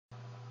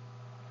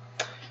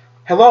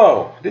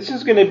Hello, this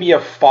is going to be a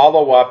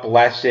follow-up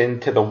lesson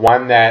to the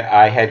one that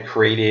I had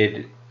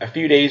created a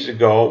few days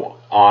ago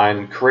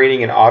on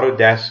creating an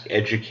Autodesk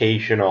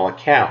Educational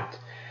account.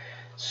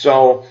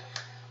 So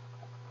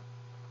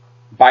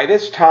by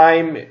this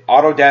time,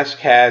 Autodesk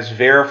has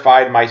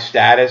verified my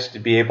status to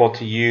be able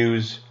to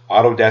use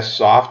Autodesk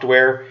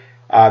software.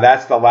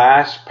 That's the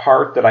last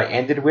part that I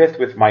ended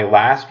with my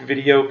last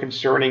video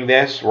concerning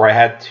this, where I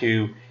had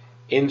to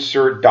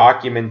insert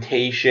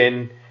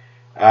documentation,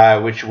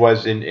 which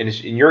was in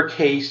your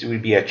case, it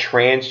would be a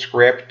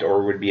transcript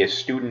or it would be a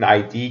student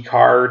ID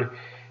card.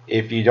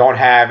 If you don't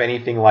have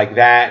anything like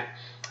that,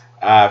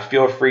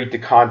 feel free to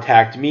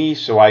contact me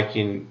so I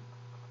can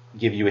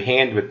give you a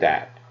hand with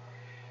that.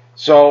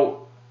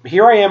 So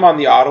here I am on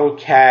the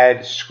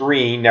AutoCAD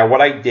screen. Now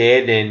what I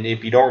did, and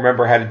if you don't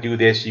remember how to do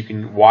this, you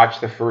can watch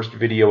the first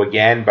video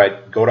again,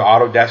 but go to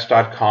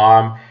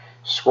Autodesk.com,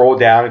 scroll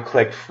down and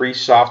click Free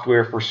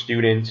Software for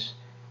Students,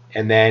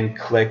 and then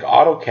click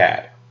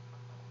AutoCAD.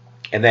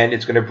 And then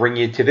it's going to bring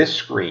you to this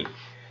screen.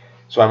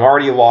 So I'm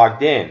already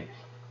logged in.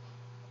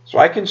 So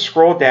I can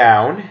scroll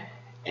down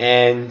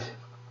and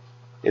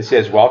it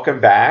says welcome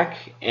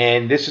back,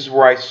 and this is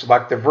where I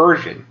select the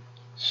version.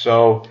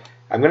 So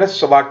I'm going to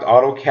select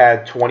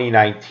AutoCAD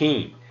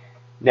 2019.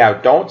 Now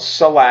don't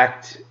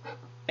select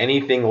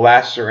anything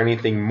less or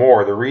anything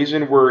more. The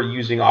reason we're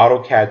using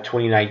AutoCAD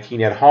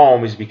 2019 at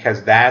home is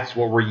because that's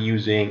what we're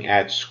using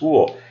at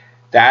school.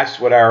 That's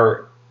what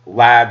our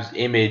lab's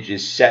image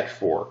is set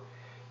for.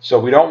 So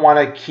we don't want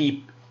to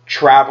keep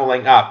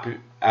traveling up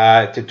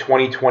to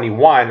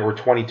 2021 or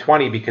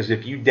 2020, because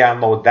if you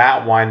download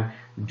that one,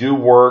 do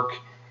work,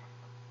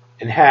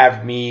 and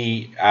have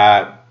me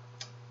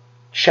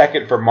check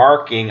it for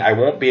marking, I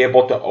won't be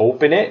able to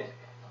open it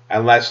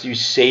unless you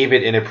save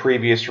it in a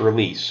previous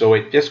release. So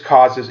it just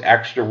causes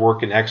extra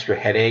work and extra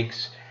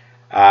headaches.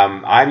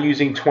 I'm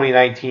using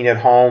 2019 at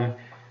home,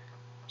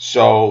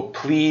 so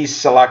please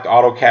select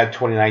AutoCAD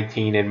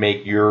 2019 and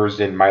make yours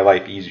and my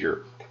life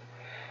easier.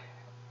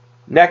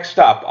 Next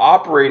up,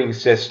 operating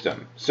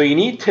system. So you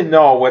need to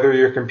know whether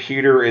your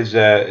computer is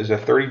a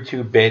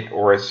 32-bit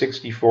or a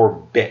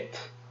 64-bit.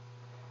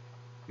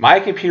 My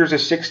computer is a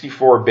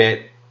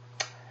 64-bit.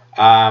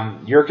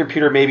 Your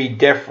computer may be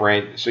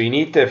different, so you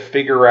need to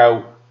figure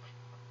out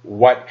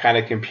what kind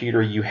of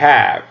computer you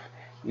have.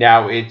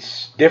 Now,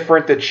 it's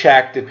different to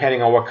check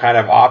depending on what kind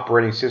of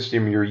operating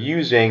system you're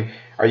using.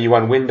 Are you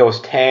on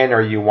Windows 10?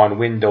 Are you on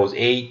Windows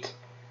 8?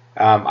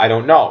 I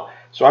don't know.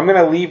 So I'm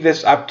going to leave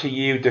this up to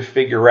you to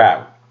figure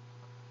out.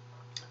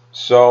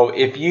 So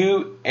if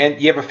you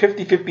have a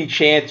 50-50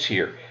 chance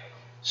here.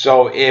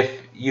 So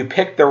if you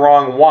pick the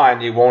wrong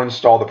one, it won't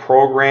install the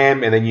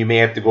program, and then you may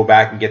have to go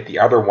back and get the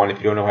other one if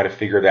you don't know how to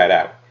figure that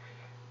out.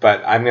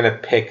 But I'm going to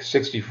pick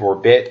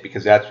 64-bit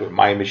because that's what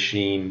my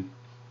machine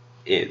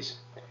is.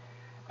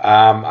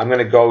 I'm going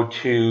to go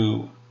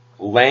to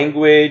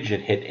language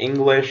and hit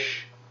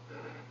English.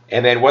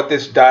 And then what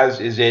this does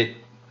is it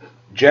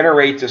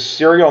generates a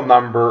serial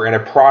number and a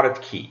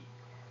product key.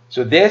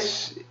 So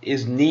this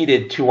is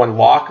needed to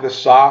unlock the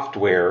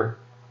software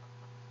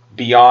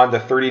beyond the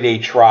 30-day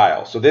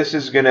trial. So this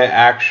is going to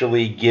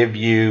actually give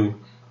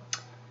you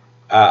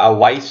a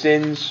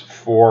license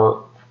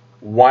for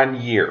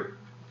 1 year.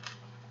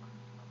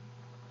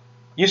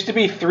 Used to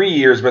be 3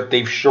 years, but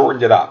they've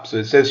shortened it up. So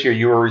it says here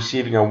you are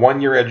receiving a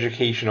 1-year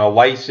educational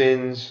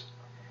license,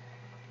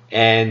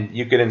 and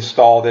you can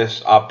install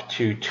this up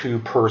to 2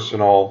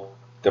 personal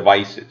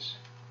devices.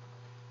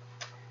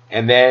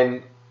 And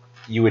then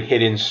you would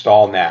hit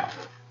install now.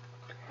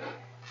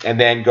 And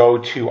then go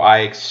to I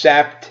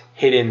accept,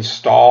 hit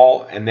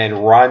install, and then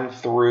run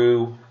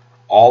through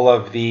all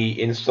of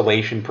the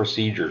installation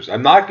procedures.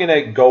 I'm not going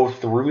to go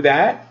through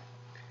that,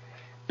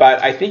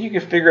 but I think you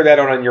can figure that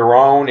out on your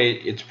own.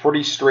 It's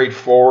pretty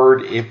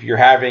straightforward. If you're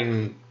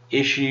having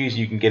issues,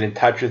 you can get in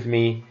touch with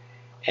me,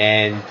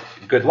 and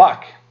good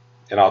luck,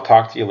 and I'll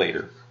talk to you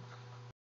later.